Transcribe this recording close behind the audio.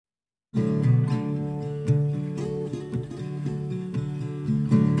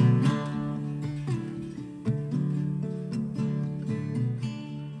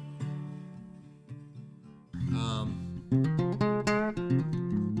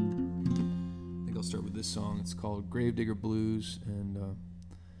This song, it's called Gravedigger Blues, and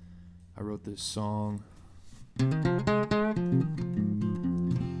I wrote this song. There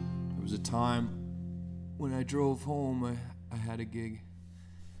was a time when I drove home, I had a gig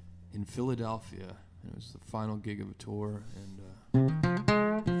in Philadelphia, and it was the final gig of a tour, and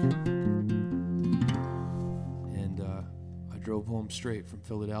I drove home straight from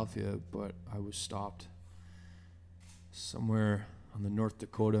Philadelphia, but I was stopped somewhere on the North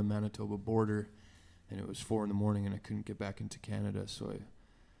Dakota Manitoba border, and it was 4 a.m. and I couldn't get back into Canada, so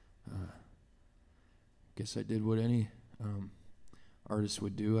I guess I did what any artist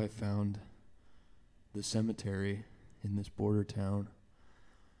would do. I found the cemetery in this border town,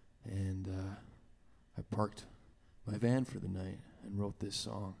 and I parked my van for the night and wrote this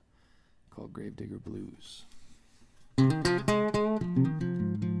song called Gravedigger Blues.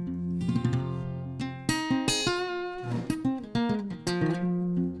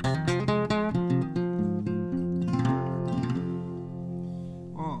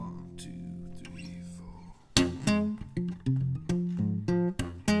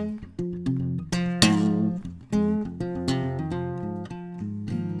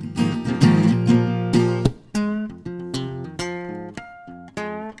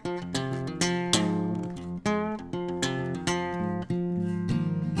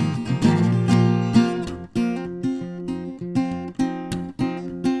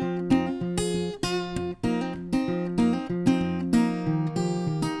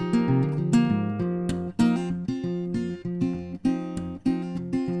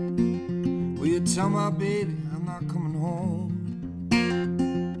 Tell my baby I'm not coming home.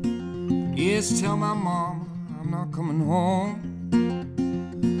 Yes, tell my mama I'm not coming home.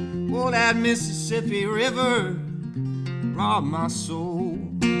 Oh, that Mississippi River robbed my soul.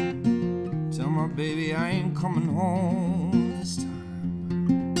 Tell my baby I ain't coming home this time.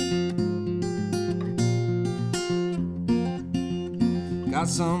 Got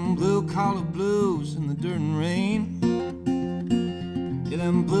some blue-collar blues in the dirt and rain. Yeah,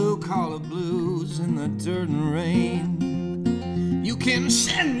 them blue-collar blues in the dirt and rain. You can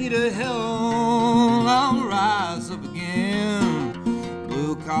send me to hell, I'll rise up again.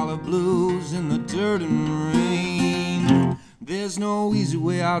 Blue-collar blues in the dirt and rain. There's no easy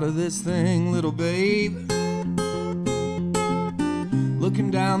way out of this thing, little babe. Looking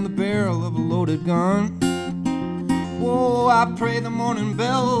down the barrel of a loaded gun. Oh, I pray the morning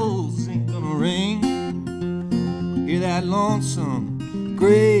bells ain't gonna ring. Hear that lonesome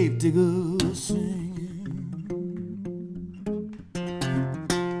gravedigger singing.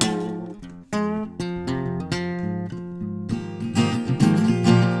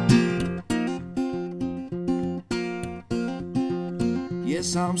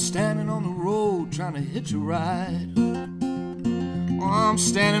 Yes, I'm standing on the road trying to hitch a ride. Oh, I'm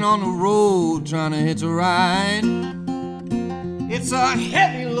standing on the road trying to hitch a ride. It's a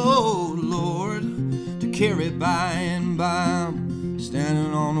heavy load, Lord, to carry by and by.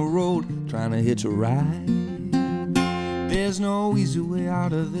 Standing on the road trying to hitch a ride. There's no easy way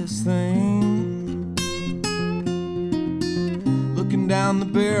out of this thing. Looking down the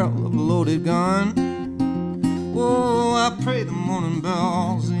barrel of a loaded gun. Oh, I pray the morning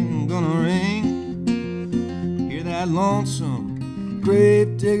bells ain't gonna ring. Hear that lonesome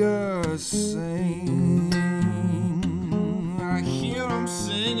gravedigger sing. I hear him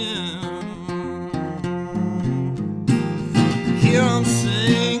singing. Hear him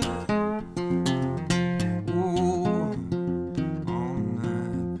sing. Oh, all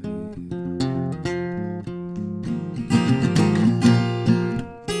night,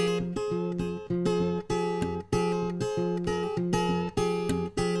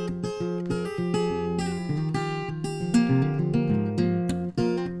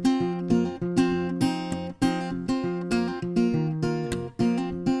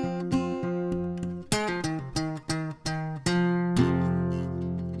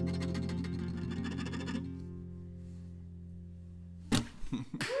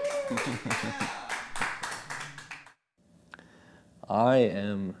 I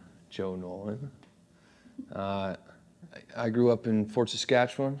am Joe Nolan. I grew up in Fort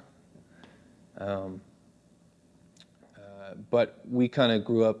Saskatchewan, but we kind of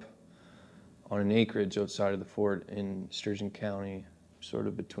grew up on an acreage outside of the fort in Sturgeon County, sort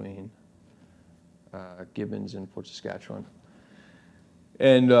of between Gibbons and Fort Saskatchewan.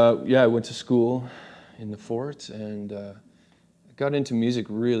 And yeah, I went to school in the fort, and got into music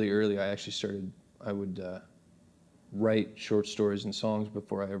really early. I would write short stories and songs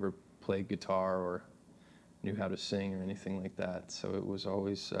before I ever played guitar or knew how to sing or anything like that. So it was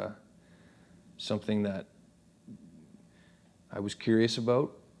always something that I was curious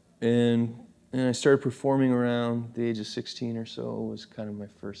about. And I started performing around the age of 16 or so. It was kind of my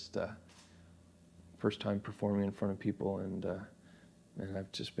first time performing in front of people, and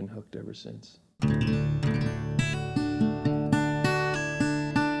I've just been hooked ever since.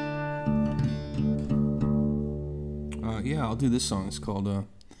 Yeah, I'll do this song. It's called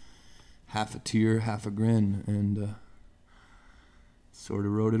Half a Tear, Half a Grin, and sort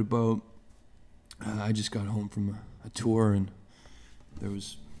of wrote it about, I just got home from a tour, and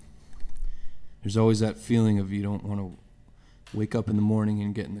there's always that feeling of you don't want to wake up in the morning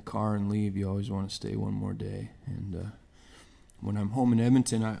and get in the car and leave. You always want to stay one more day. And when I'm home in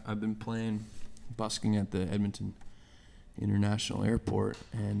Edmonton, I've been busking at the Edmonton International Airport,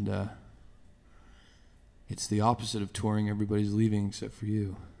 and it's the opposite of touring. Everybody's leaving except for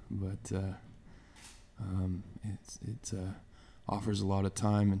you, but it offers a lot of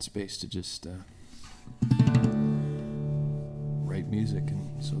time and space to just write music.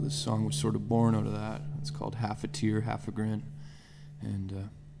 And so this song was sort of born out of that. It's called Half a Tear, Half a Grin, and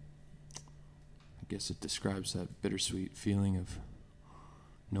I guess it describes that bittersweet feeling of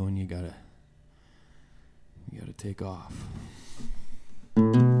knowing you gotta take off.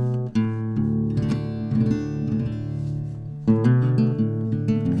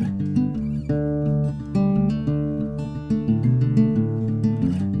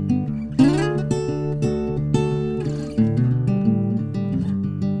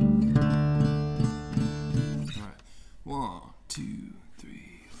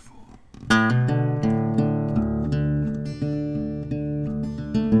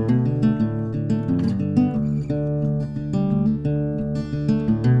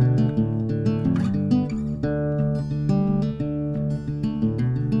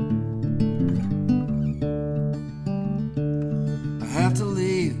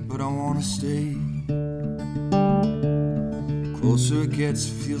 Closer it gets,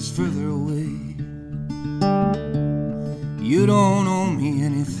 feels further away. You don't owe me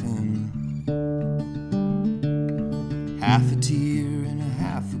anything. Half a tear and a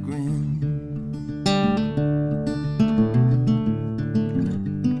half a grin.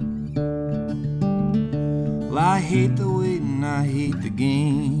 Well, I hate the wait and I hate the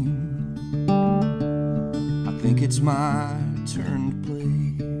game. I think it's my turn to play.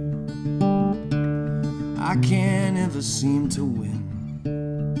 I can't ever seem to win.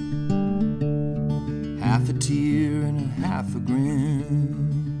 Half a tear and a half a grin.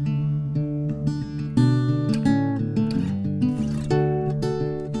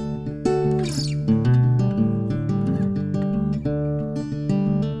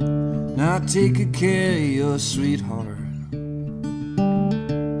 Now take good care of your sweetheart.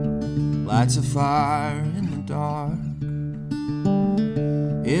 Lights a fire in the dark.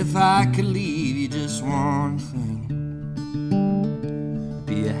 If I could leave you just one thing,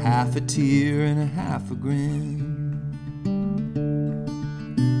 be a half a tear and a half a grin.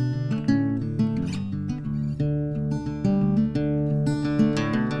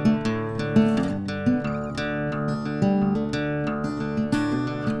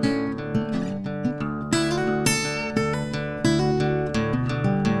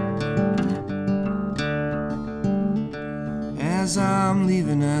 As I'm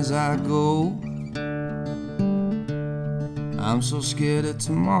leaving, as I go, I'm so scared of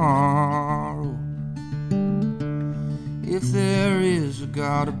tomorrow. If there is a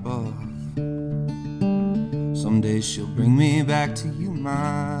God above, someday she'll bring me back to you,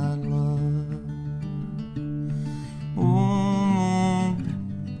 my love. Oh,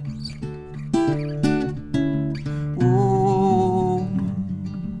 oh,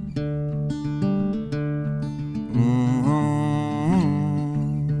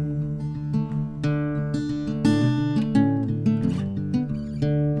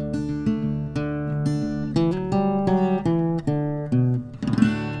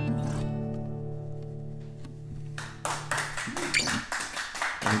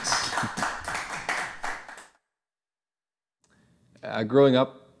 Growing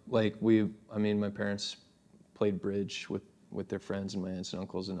up, like my parents played bridge with their friends and my aunts and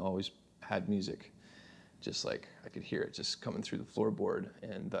uncles, and always had music. Just like I could hear it just coming through the floorboard,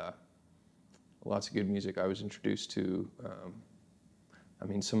 and lots of good music I was introduced to.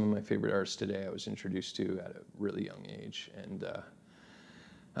 Some of my favorite artists today I was introduced to at a really young age. And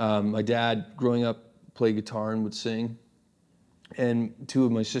my dad, growing up, played guitar and would sing. And two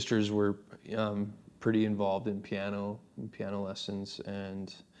of my sisters were pretty involved in piano lessons,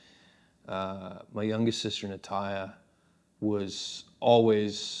 and my youngest sister Natalia was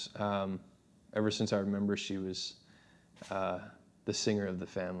always, ever since I remember, she was the singer of the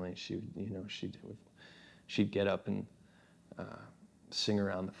family. She'd get up and sing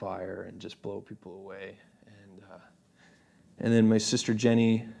around the fire and just blow people away. And then my sister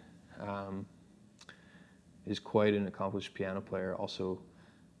Jenny is quite an accomplished piano player. Also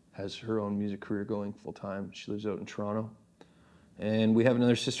has her own music career going full time. She lives out in Toronto. And we have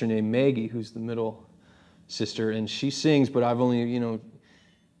another sister named Maggie, who's the middle sister, and she sings, but I've only, you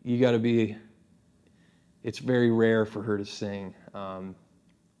got to be, it's very rare for her to sing,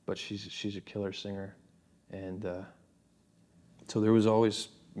 but she's a killer singer. And so there was always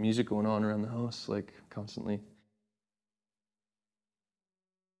music going on around the house, like constantly.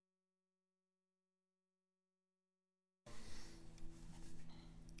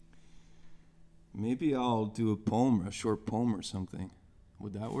 Maybe I'll do a poem, a short poem or something.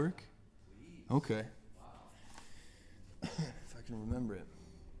 Would that work? Okay. If I can remember it.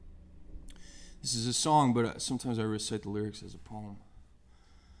 This is a song, but sometimes I recite the lyrics as a poem.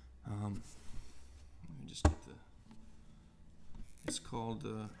 Let me just get the... It's called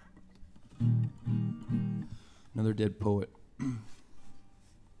Another Dead Poet.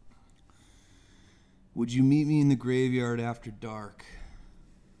 Would you meet me in the graveyard after dark?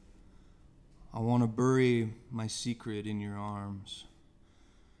 I want to bury my secret in your arms.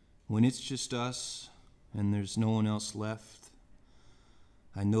 When it's just us and there's no one else left,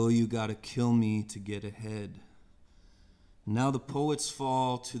 I know you gotta kill me to get ahead. Now the poets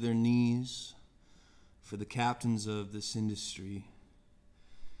fall to their knees for the captains of this industry.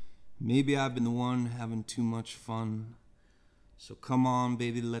 Maybe I've been the one having too much fun, so come on,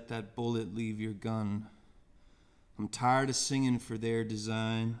 baby, let that bullet leave your gun. I'm tired of singing for their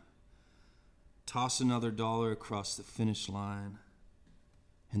design. Toss another dollar across the finish line.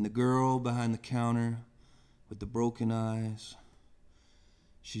 And the girl behind the counter with the broken eyes,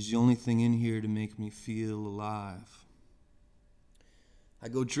 she's the only thing in here to make me feel alive. I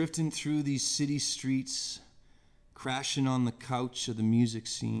go drifting through these city streets, crashing on the couch of the music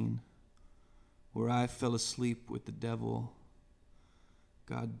scene, where I fell asleep with the devil.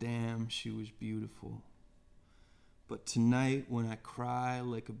 God damn, she was beautiful. But tonight when I cry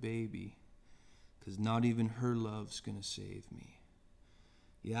like a baby, 'cause not even her love's gonna save me.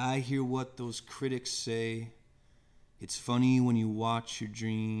 Yeah, I hear what those critics say. It's funny when you watch your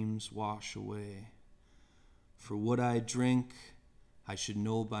dreams wash away. For what I drink, I should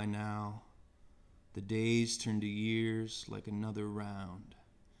know by now. The days turn to years like another round.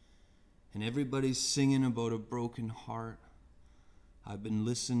 And everybody's singing about a broken heart. I've been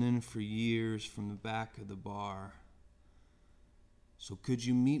listening for years from the back of the bar. So could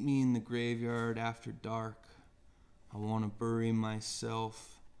you meet me in the graveyard after dark? I want to bury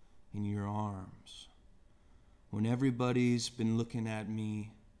myself in your arms. When everybody's been looking at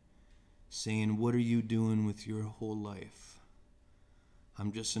me, saying, what are you doing with your whole life?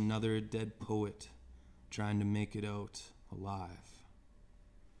 I'm just another dead poet trying to make it out alive.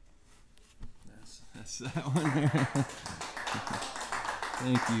 That's that one.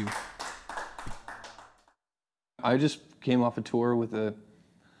 Thank you. I just came off a tour with a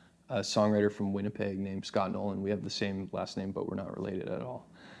songwriter from Winnipeg named Scott Nolan. We have the same last name, but we're not related at all.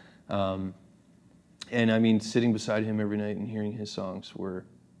 And I mean, sitting beside him every night and hearing his songs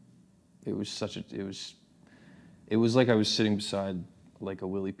it was like I was sitting beside like a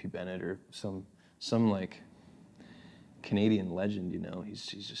Willie P. Bennett or some like Canadian legend, He's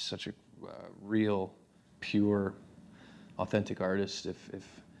just such a real, pure, authentic artist.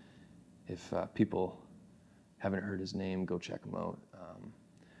 If people haven't heard his name, go check him out.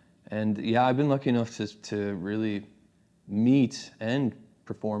 And yeah, I've been lucky enough to really meet and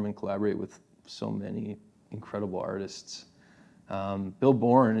perform and collaborate with so many incredible artists. Bill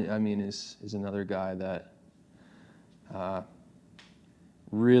Bourne, I mean, is another guy that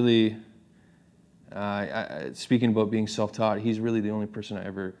really, speaking about being self-taught, he's really the only person I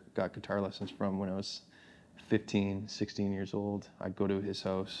ever got guitar lessons from when I was 15, 16 years old. I'd go to his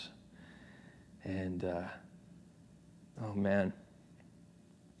house and oh man,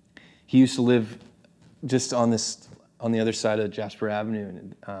 he used to live just on the other side of Jasper Avenue,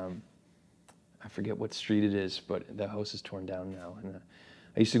 and I forget what street it is, but the house is torn down now. And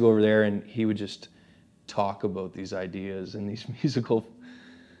I used to go over there, and he would just talk about these ideas and these musical,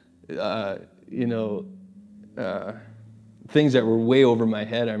 things that were way over my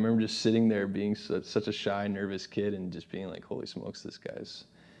head. I remember just sitting there being such a shy, nervous kid, and just being like, "Holy smokes, this guy's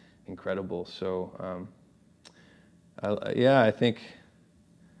incredible." So, I think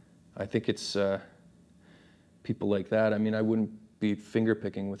it's people like that. I mean, I wouldn't be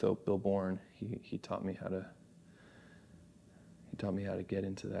fingerpicking without Bill Bourne. He taught me how to get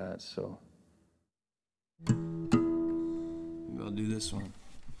into that. So maybe I'll do this one.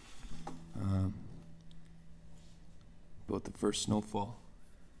 About the first snowfall.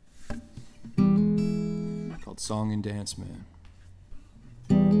 Called Song and Dance Man.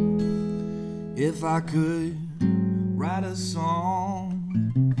 If I could write a song,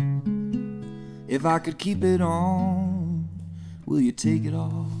 if I could keep it on, will you take it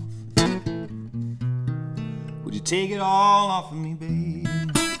off? Would you take it all off of me, babe?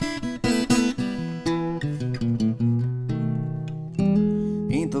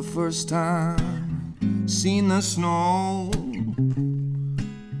 Ain't the first time seen the snow.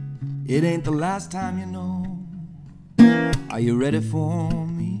 It ain't the last time, you know. Are you ready for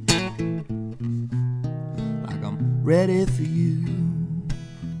me? Like I'm ready for you.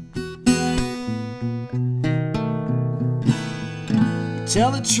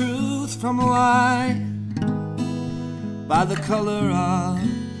 Tell the truth from a lie by the color of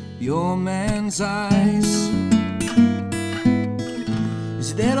your man's eyes.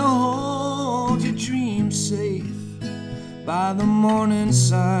 Is there to hold your dreams safe by the morning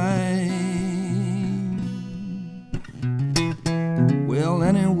side? Well,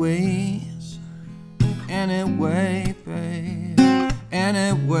 anyways, anyway, babe,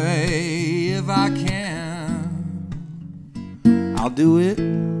 anyway, if I can, I'll do it.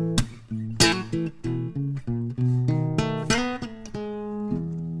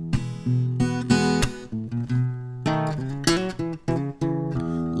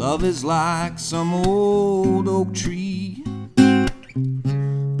 Love is like some old oak tree,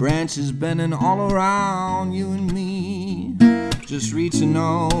 branches bending all around you and me, just reaching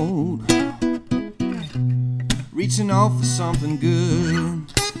out for something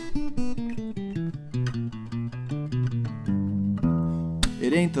good.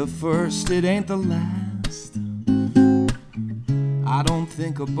 It ain't the first, it ain't the last. I don't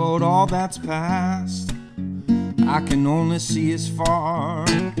think about all that's past. I can only see as far.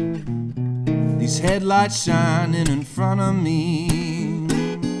 These headlights shining in front of me.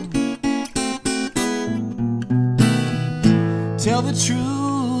 Tell the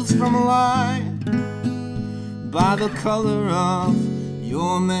truth from a lie by the color of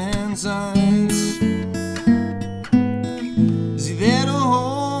your man's eyes. Is he there to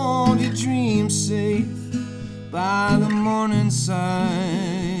hold your dreams safe by the morning side?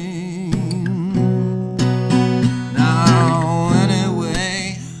 Now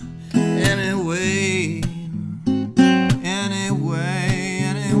anyway,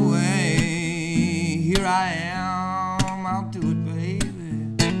 here I am, I'll do it,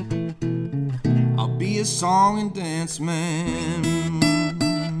 baby. I'll be a song and dance man.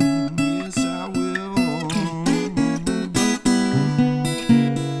 Yes, I will.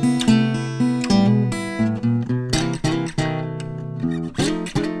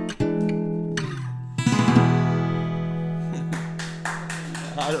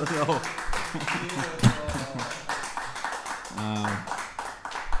 I don't know.